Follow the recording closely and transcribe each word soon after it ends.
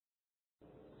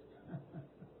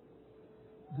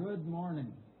Good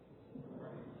morning.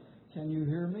 Can you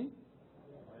hear me?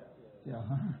 Yeah,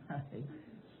 all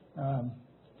right.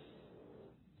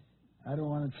 I don't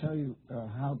want to tell you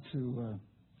how to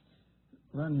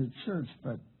run your church,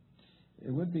 but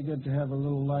it would be good to have a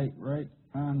little light right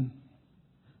on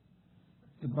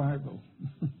the Bible.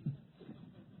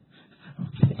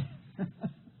 Okay.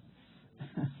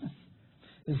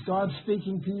 Is God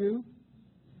speaking to you?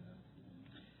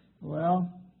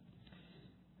 Well,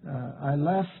 I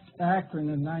left Akron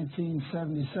in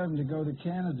 1977 to go to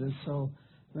Canada, so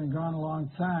been gone a long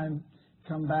time.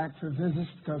 Come back for visits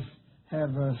because I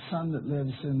have a son that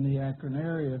lives in the Akron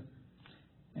area.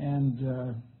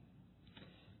 And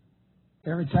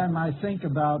every time I think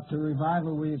about the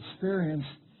revival we experienced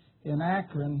in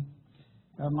Akron,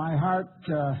 my heart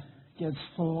gets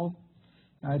full.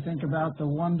 I think about the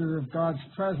wonder of God's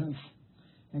presence.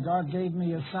 And God gave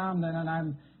me a psalm then, and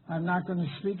I'm not going to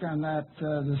speak on that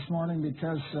this morning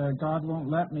because God won't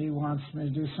let me. He wants me to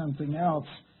do something else.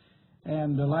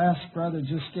 And the last brother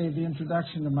just gave the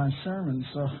introduction to my sermon,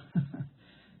 so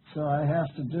so I have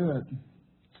to do it.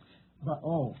 But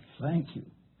oh, thank you.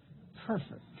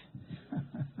 Perfect.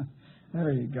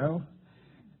 There you go.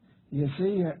 You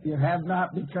see, you have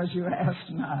not because you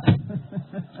asked not.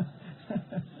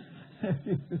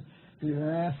 You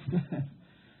asked.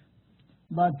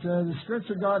 But the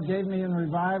scripture God gave me in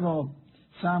revival,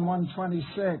 Psalm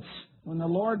 126, when the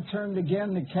Lord turned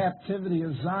again the captivity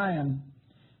of Zion,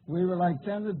 we were like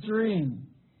them that dream.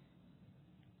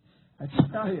 I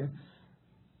tell you,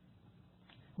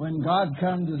 when God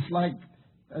comes, it's like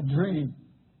a dream.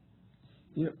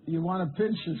 You want to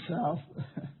pinch yourself.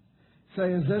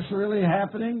 Say, is this really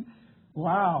happening?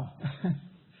 Wow.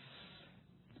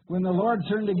 When the Lord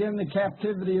turned again the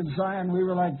captivity of Zion, we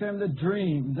were like them that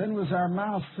dream. Then was our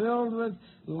mouth filled with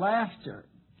laughter,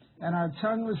 and our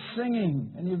tongue was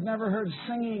singing. And you've never heard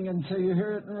singing until you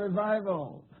hear it in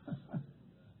revival.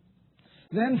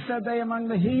 Then said they among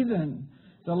the heathen,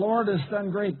 the Lord has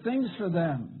done great things for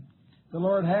them. The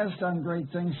Lord has done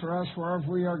great things for us, whereof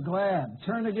we are glad.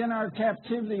 Turn again our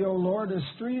captivity, O Lord, as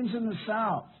streams in the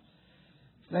south.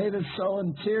 They that sow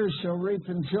in tears shall reap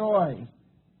in joy.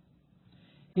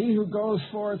 He who goes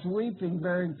forth weeping,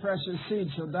 bearing precious seed,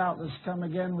 shall doubtless come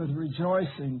again with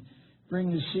rejoicing, bring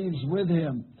the sheaves with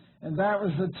him. And that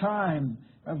was the time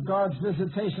of God's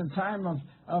visitation, time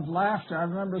of laughter. I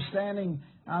remember standing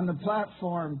on the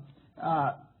platform.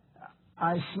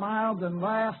 I smiled and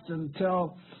laughed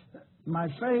until my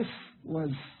face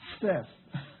was stiff.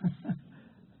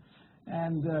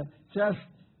 And just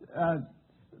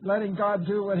letting God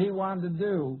do what He wanted to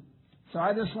do. So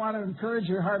I just want to encourage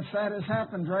your hearts. That has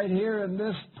happened right here in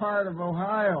this part of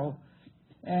Ohio.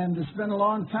 And it's been a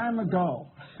long time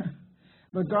ago.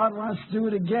 But God wants to do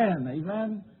it again.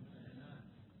 Amen?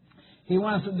 He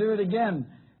wants to do it again.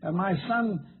 My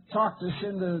son talked us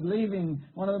into leaving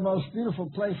one of the most beautiful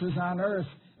places on earth,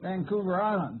 Vancouver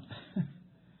Island.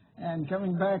 And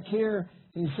coming back here,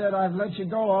 he said, I've let you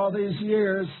go all these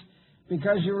years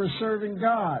because you were serving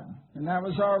God. And that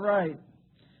was all right.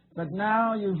 But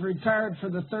now you've retired for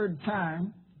the third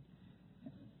time.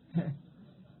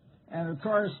 And, of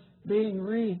course, being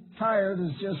retired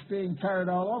is just being tired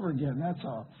all over again. That's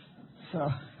all. So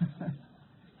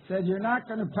said, you're not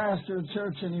going to pastor a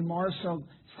church anymore, so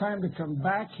it's time to come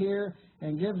back here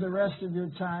and give the rest of your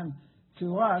time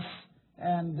to us.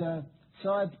 And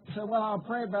so I said, well, I'll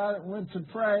pray about it. Went to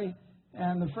pray.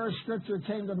 And the first scripture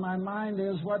came to my mind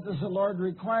is, what does the Lord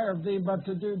require of thee but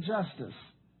to do justice?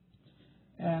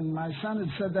 And my son had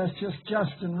said, that's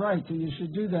just and right, that you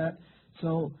should do that.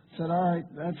 So I said, all right,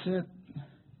 that's it.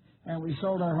 And we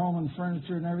sold our home and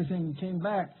furniture and everything and came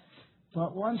back.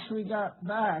 But once we got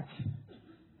back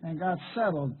and got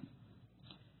settled,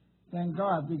 then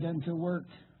God began to work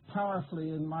powerfully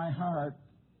in my heart.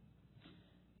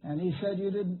 And He said,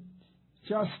 you didn't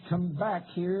just come back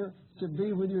here to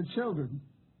be with your children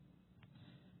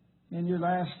in your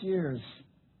last years.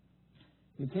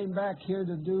 You came back here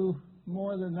to do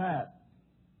more than that.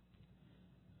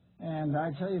 And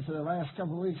I tell you, for the last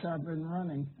couple of weeks, I've been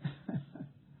running.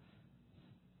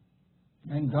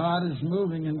 And God is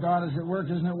moving, and God is at work.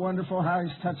 Isn't it wonderful how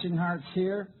He's touching hearts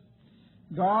here?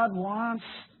 God wants,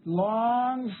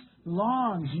 longs,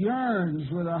 yearns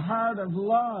with a heart of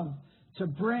love to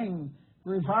bring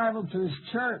revival to His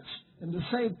church and to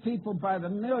save people by the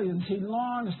millions. He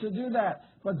longs to do that.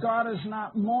 But God is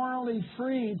not morally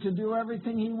free to do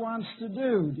everything He wants to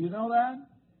do. Do you know that?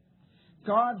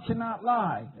 God cannot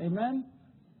lie. Amen?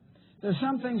 There's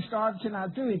some things God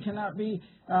cannot do. He cannot be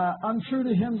untrue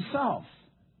to Himself.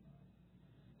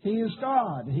 He is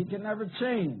God. He can never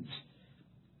change.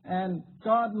 And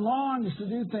God longs to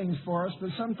do things for us,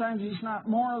 but sometimes He's not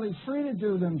morally free to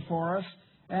do them for us,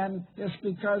 and it's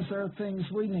because there are things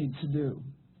we need to do.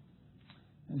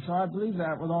 And so I believe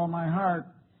that with all my heart,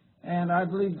 and I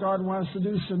believe God wants to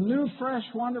do some new, fresh,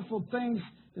 wonderful things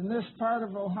in this part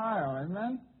of Ohio.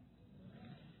 Amen?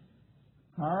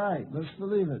 All right, let's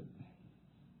believe it.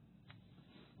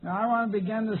 Now, I want to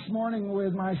begin this morning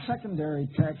with my secondary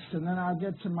text, and then I'll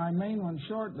get to my main one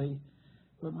shortly.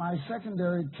 But my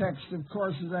secondary text, of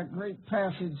course, is that great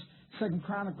passage, 2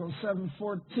 Chronicles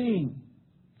 7:14.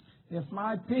 If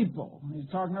my people, he's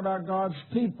talking about God's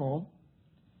people,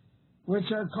 which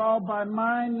are called by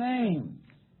my name.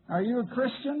 Are you a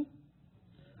Christian?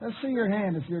 Let's see your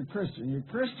hand if you're a Christian. You're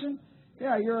a Christian?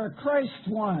 Yeah, you're a Christ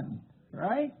one,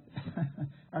 right?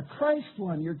 A Christ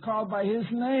one. You're called by His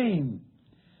name.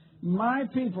 My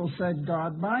people, said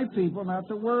God, my people, not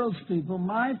the world's people,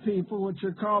 my people, which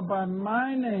are called by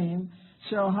my name,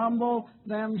 shall humble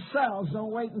themselves.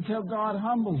 Don't wait until God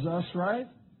humbles us, right?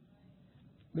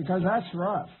 Because that's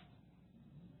rough.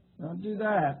 Don't do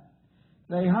that.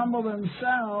 They humble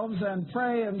themselves and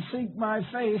pray and seek my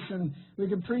face, and we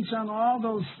could preach on all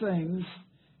those things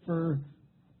for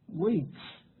weeks.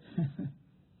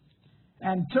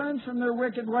 And turn from their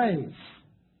wicked ways.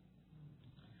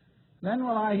 Then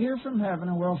will I hear from heaven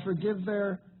and will forgive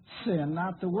their sin,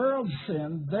 not the world's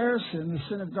sin, their sin, the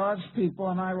sin of God's people,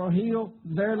 and I will heal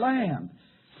their land.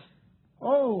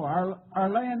 Oh, our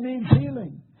land needs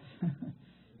healing.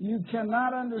 You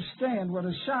cannot understand what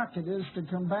a shock it is to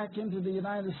come back into the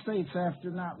United States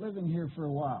after not living here for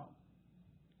a while.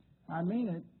 I mean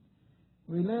it.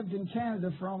 We lived in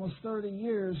Canada for almost 30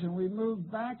 years, and we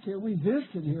moved back here. We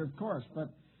visited here, of course, but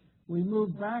we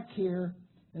moved back here.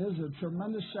 It is a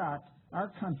tremendous shock.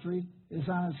 Our country is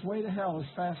on its way to hell as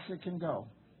fast as it can go.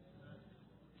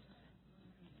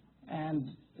 And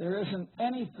there isn't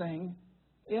anything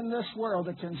in this world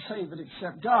that can save it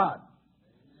except God.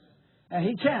 And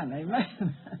He can,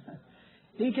 amen?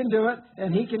 He can do it,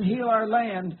 and He can heal our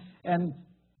land, and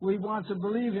we want to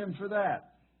believe Him for that.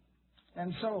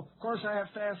 And so, of course, I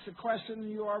have to ask the question,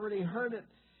 you already heard it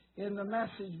in the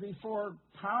message before,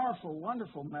 powerful,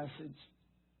 wonderful message.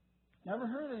 Never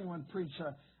heard anyone preach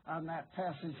on that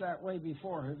passage that way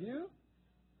before, have you?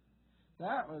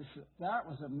 That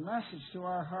was a message to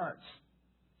our hearts.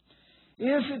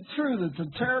 Is it true that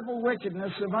the terrible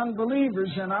wickedness of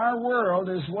unbelievers in our world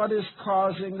is what is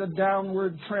causing the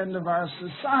downward trend of our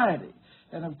society?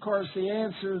 And, of course, the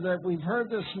answer that we've heard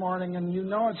this morning, and you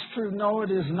know it's true, no,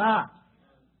 it is not.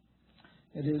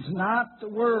 It is not the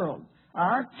world.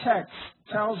 Our text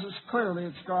tells us clearly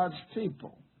it's God's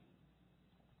people.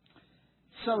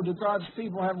 So do God's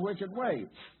people have wicked ways?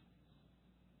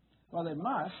 Well, they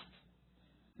must,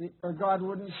 or God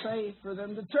wouldn't say for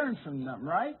them to turn from them,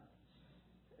 right?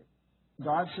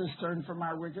 God says turn from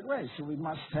our wicked ways. So we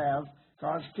must have,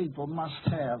 God's people must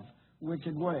have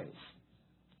wicked ways.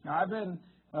 Now, I've been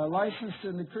licensed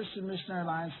in the Christian Missionary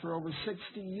Alliance for over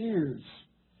 60 years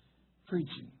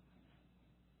preaching.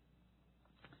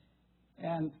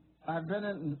 And I've been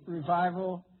in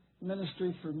revival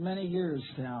ministry for many years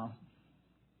now.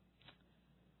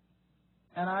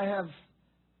 And I have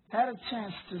had a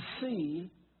chance to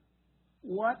see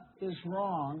what is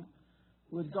wrong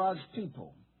with God's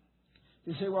people.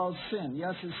 You say, well, it's sin.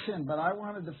 Yes, it's sin. But I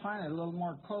want to define it a little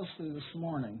more closely this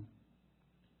morning.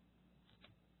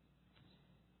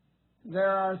 There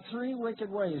are three wicked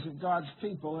ways of God's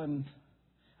people, and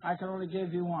I can only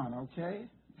give you one, okay?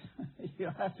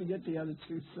 You'll have to get the other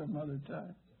two some other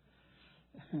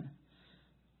time.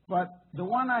 But the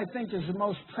one I think is the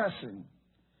most pressing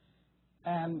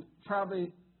and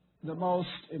probably the most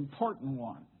important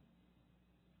one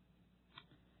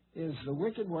is the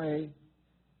wicked way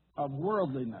of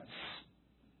worldliness.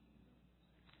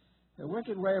 The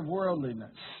wicked way of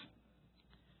worldliness.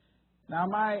 Now,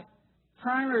 my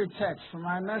primary text for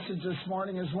my message this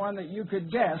morning is one that you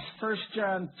could guess, 1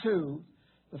 John 2,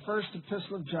 the first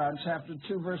epistle of John, chapter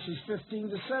 2, verses 15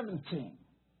 to 17.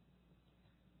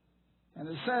 And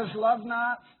it says, love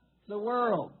not the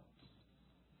world,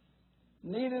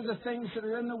 neither the things that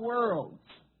are in the world.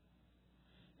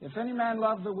 If any man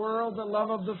love the world, the love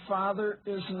of the Father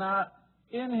is not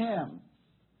in him.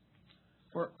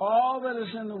 For all that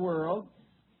is in the world,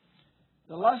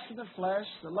 the lust of the flesh,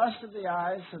 the lust of the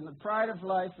eyes, and the pride of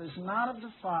life is not of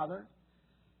the Father,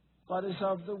 but is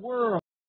of the world.